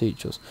trying to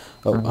teach us?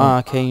 Oh,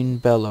 arcane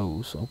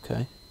bellows.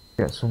 Okay.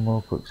 Get some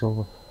more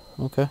quicksilver.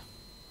 Okay.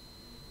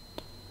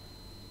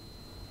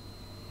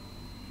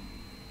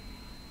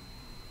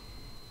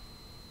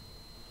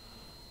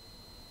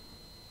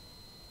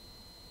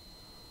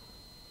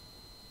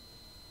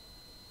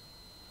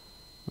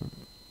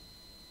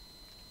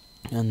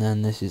 And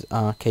then this is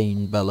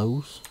arcane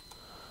bellows.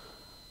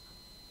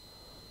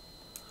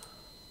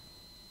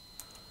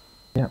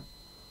 Yep.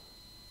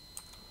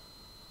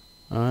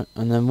 Alright,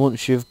 and then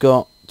once you've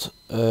got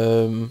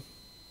them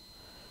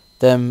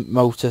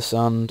Motus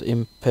and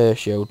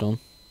Impertio done,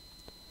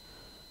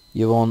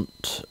 you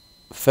want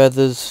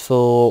feathers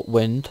for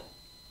wind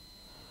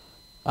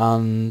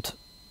and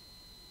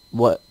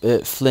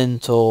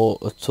flint or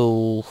a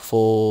tool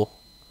for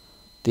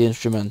the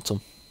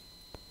instrumentum,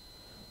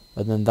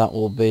 and then that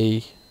will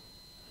be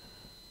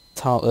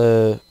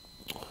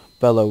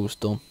bellows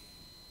done.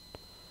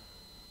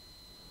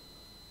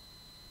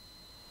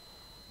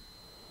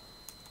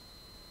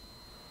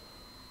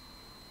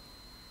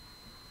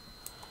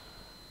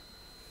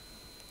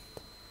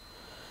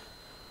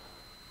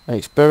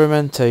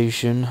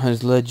 Experimentation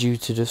has led you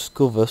to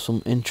discover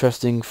some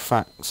interesting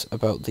facts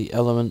about the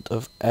element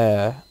of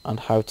air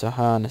and how to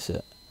harness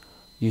it.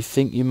 You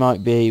think you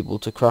might be able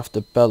to craft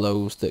a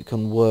bellows that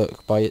can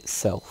work by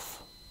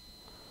itself,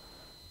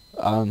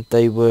 and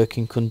they work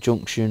in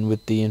conjunction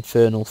with the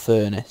infernal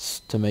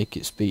furnace to make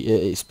it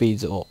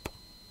speeds it up.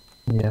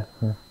 Yeah.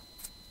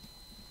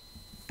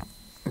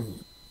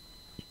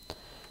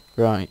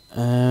 Right.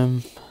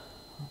 I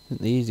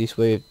think the easiest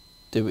way of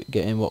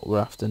getting what we're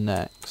after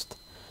next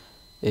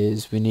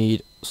is we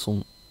need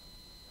some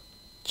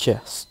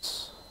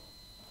chests.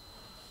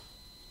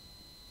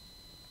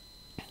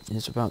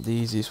 It's about the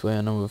easiest way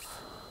I know of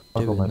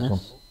doing this. Some.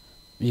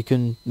 You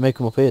can make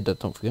them up here, Dad,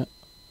 don't forget.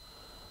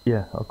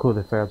 Yeah, I could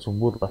if I had some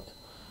wood left.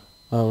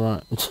 Oh,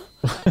 right.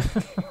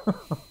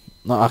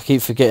 No, I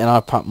keep forgetting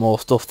I pack more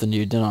stuff than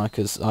you, don't I?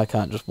 Because I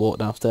can't just walk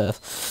downstairs.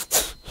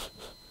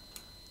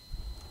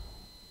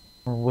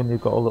 Well, when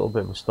you've got a little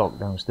bit of a stock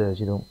downstairs,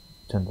 you don't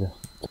tend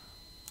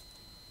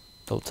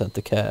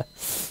to care.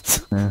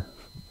 Yeah.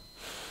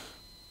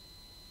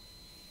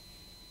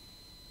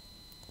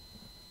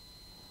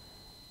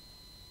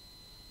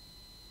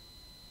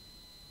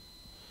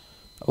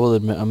 I will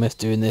admit I miss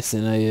doing this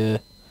in a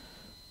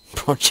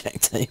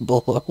project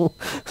table.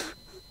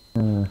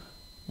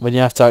 When you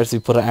have to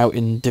actually put it out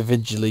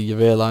individually, you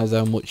realise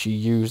how much you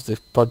use the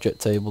project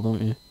table,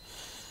 don't you?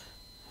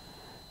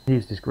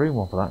 Use this green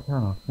one for that,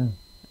 can't I? Yeah.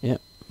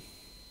 Yep.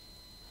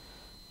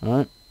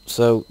 Alright,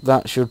 so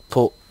that should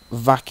put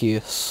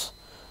vacuous,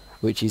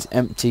 which is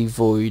empty,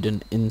 void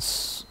and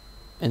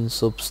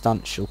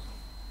insubstantial.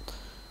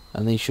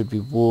 And these should be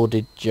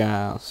warded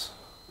jars.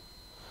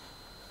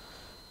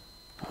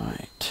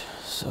 Right,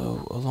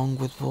 so along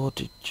with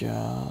warded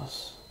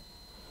jars,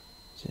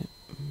 is it?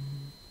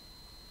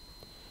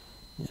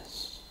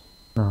 Yes.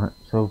 Alright,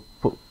 so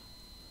put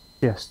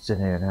chests in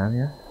here now,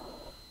 yeah?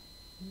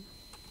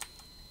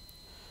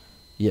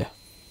 Yeah.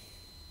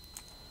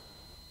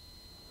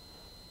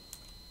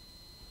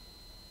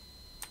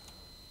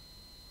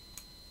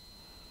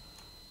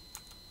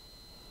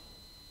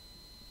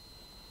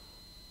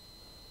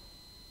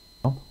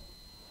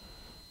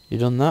 You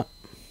done that?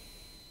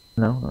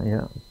 No, not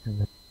yet.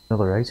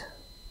 Another 8.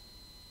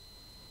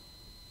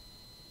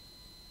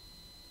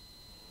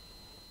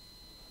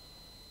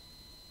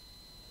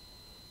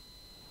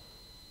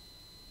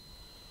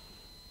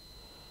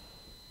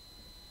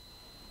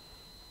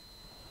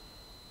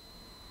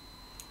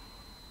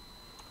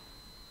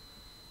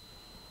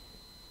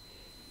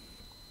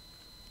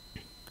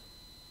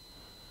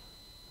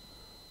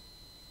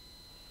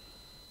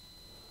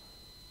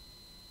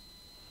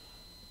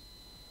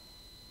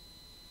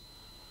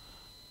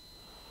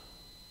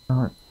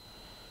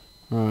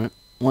 Alright,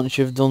 once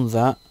you've done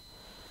that,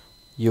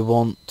 you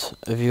want,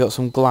 have you got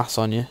some glass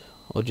on you,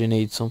 or do you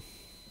need some?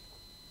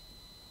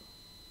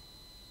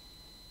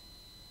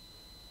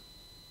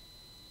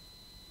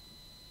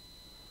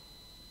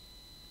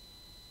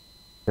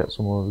 Get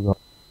some more we got.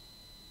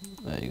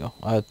 There you go,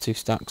 I had 2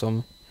 stacks on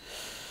me.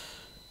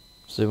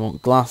 So you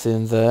want glass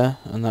in there,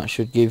 and that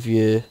should give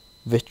you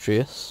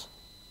vitreous.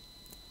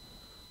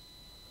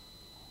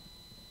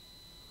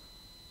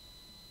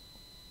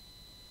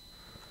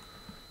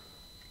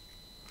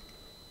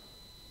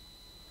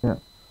 Yeah.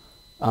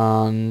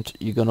 And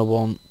you're going to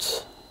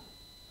want...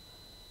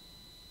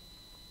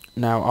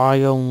 Now,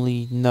 I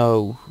only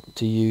know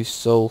to use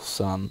soul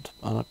sand,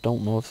 and I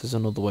don't know if there's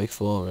another way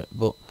for it,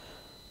 but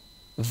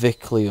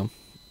Viclium,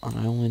 and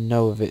I only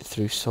know of it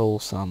through soul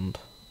sand.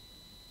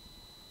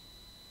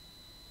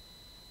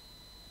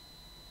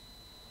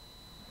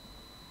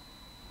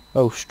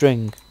 Oh,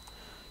 string.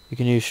 You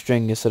can use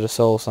string instead of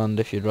soul sand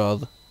if you'd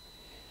rather.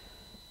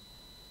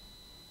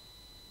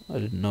 I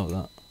didn't know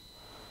that.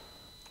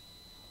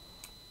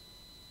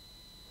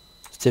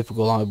 It's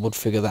typical, I would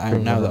figure that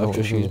out now that I've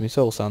just used my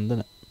soul sand,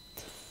 innit?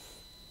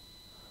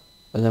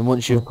 And then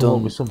once you've come up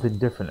done... with something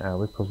different, are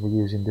we? Because we're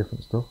using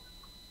different stuff.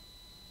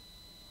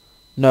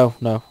 No,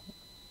 no.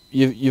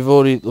 You're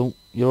already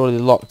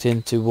locked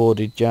into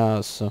warded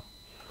jars, so...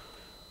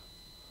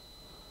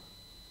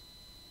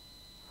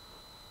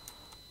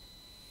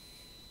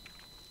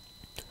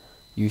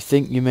 You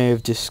think you may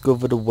have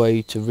discovered a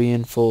way to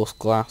reinforce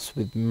glass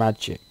with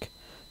magic.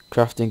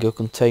 Crafting a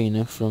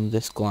container from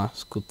this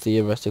glass could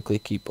theoretically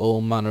keep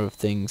all manner of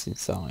things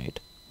inside.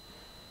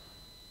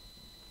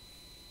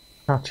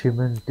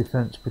 Human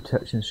defense,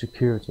 protection,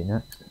 security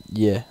next.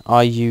 Yeah,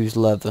 I use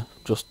leather,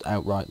 just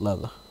outright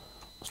leather.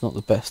 It's not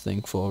the best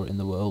thing for it in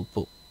the world,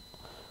 but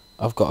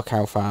I've got a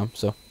cow farm,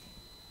 so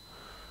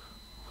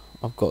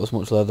I've got as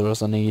much leather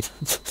as I need.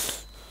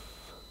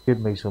 Give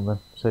me some then.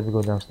 So if we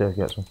go downstairs,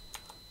 get some.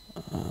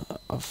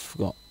 I've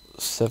got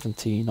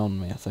 17 on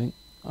me, I think.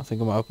 I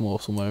think I might have more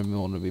somewhere in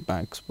one of my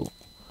bags, but...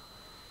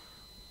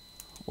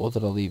 Or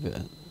did I leave it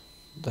at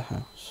the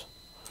house?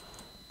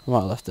 I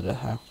might have left it at the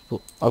house,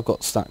 but I've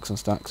got stacks and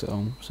stacks at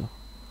home, so...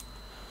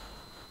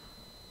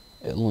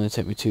 It'll only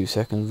take me 2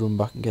 seconds to run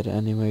back and get it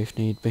anyway if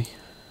need be.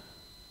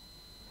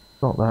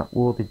 Got that,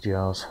 warded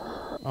jars.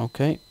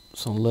 Okay,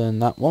 so learn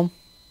that one.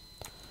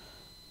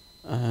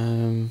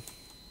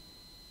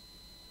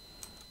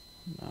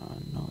 No,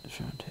 I know it's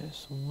around here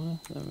somewhere.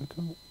 There we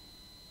go.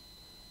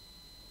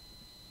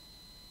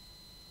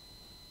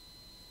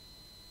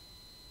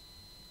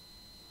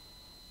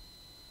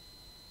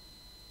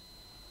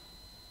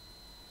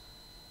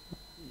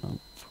 Nope.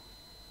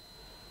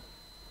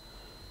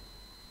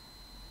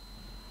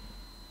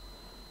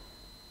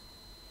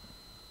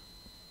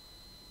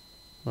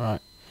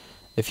 Right.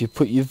 If you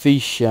put your V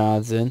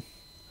shards in,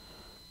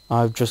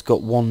 I've just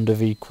got wand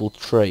of equal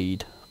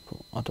trade,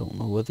 but I don't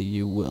know whether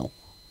you will.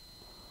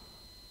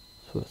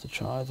 It's worth a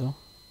try though.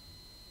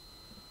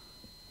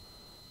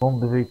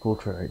 Wand of equal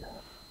trade.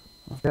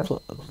 Yep.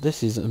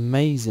 This is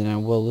amazing how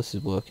well this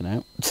is working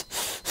out.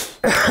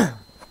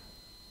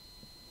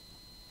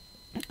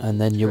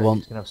 And then you want...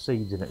 It's going to have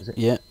seeds in it, is it?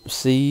 Yeah,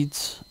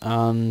 seeds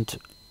and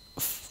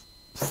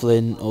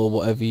flint or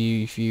whatever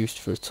you've used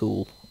for a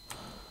tool.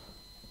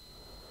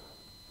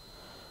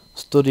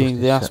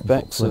 Studying the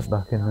aspects of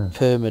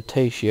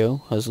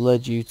permutatio has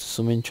led you to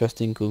some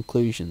interesting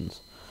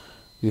conclusions.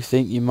 You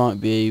think you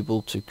might be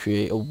able to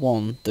create a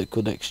wand that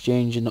could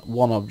exchange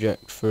one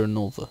object for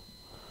another.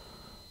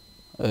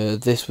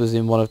 This was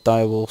in one of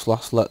Direwolf's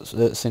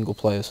last single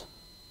players.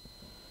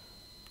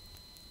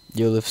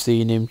 You'll have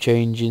seen him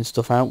changing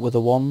stuff out with a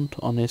wand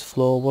on his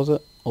floor, was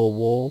it? Or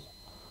wall?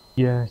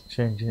 Yeah,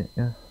 changing it,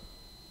 yeah.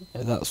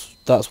 Yeah,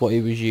 that's what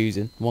he was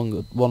using.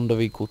 Wand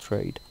of equal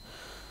trade.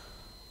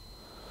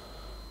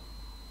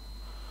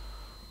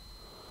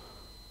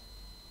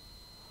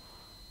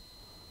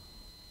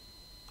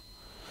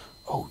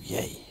 Oh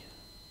yay.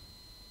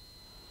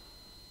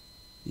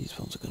 These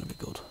ones are going to be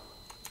good.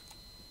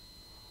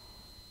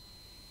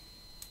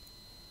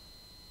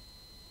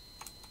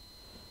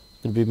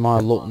 It's going to be my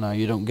luck now,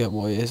 you don't get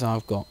what it is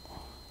I've got.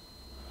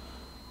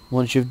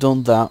 Once you've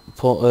done that,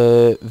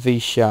 put V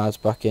shards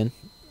back in.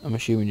 I'm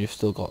assuming you've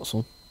still got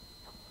some.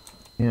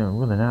 Yeah, I'm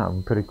running out of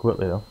them pretty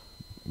quickly though.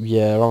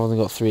 Yeah, I've only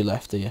got 3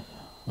 left here.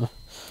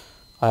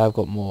 I have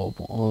got more,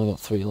 but I've only got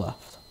 3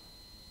 left.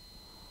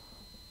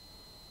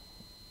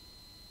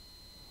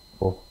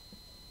 Oh.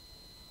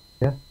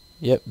 Yeah?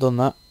 Yep, done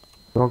that.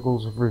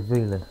 Goggles of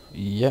revealing.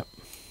 Yep.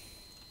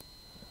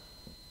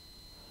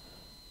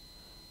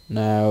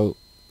 Now,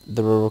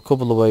 there are a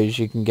couple of ways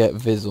you can get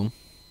Visum.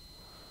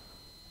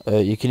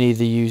 You can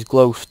either use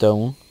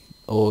glowstone,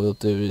 or you'll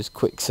do is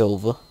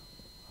quicksilver.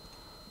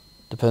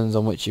 Depends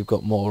on which you've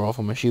got more of.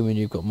 I'm assuming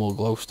you've got more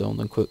glowstone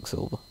than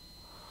quicksilver.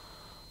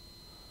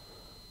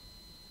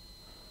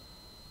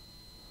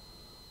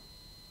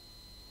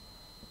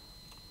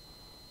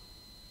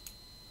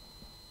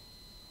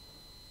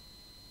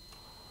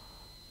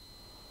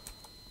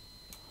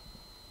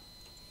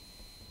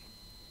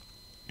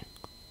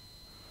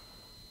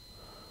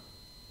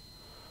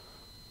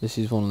 This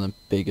is one of the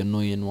big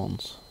annoying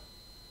ones.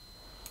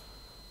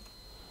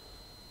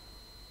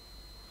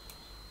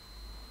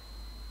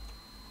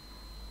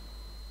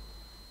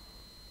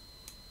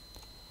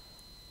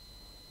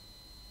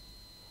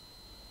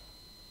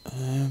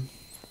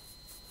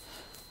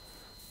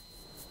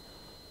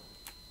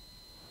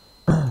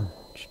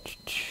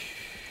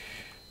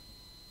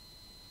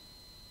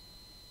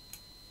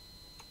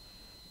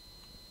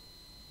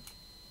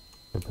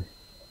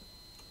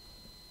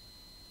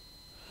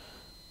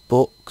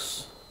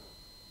 Books.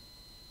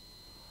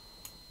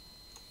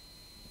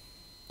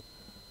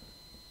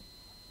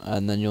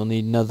 and then you'll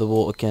need nether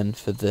wart again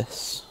for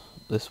this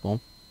one.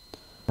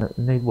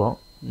 Need what?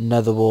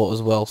 Nether wart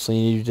as well. So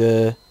you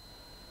need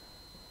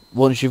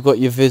once you've got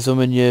your visum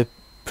and your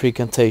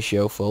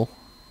precantatio full,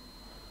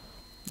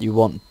 you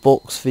want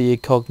books for your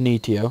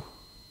cognitio.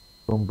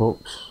 Some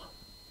books.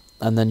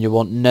 And then you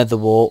want nether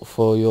wart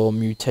for your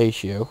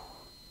mutatio.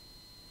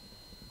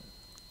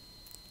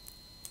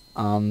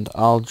 And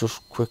I'll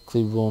just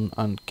quickly run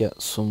and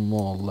get some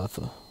more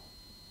leather.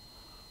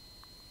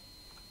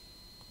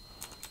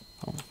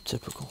 Oh,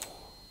 typical.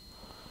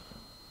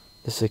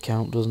 This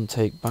account doesn't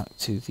take back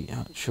to the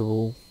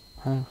actual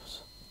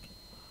house.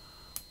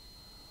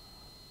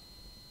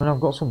 And I've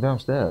got some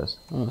downstairs.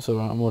 Oh, it's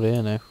alright, I'm already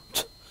here now.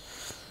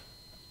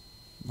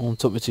 It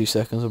took me 2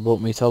 seconds. I brought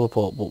my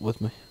teleport book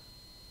with me.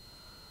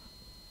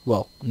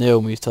 Well,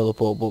 Naomi's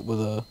teleport book with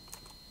her.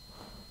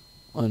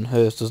 And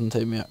hers doesn't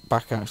take me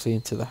back actually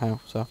into the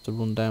house. I have to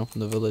run down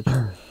from the village.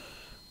 Can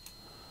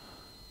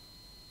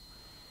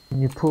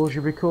you pause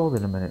your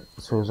recording a minute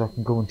so as I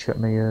can go and check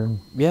my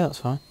Yeah, that's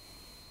fine.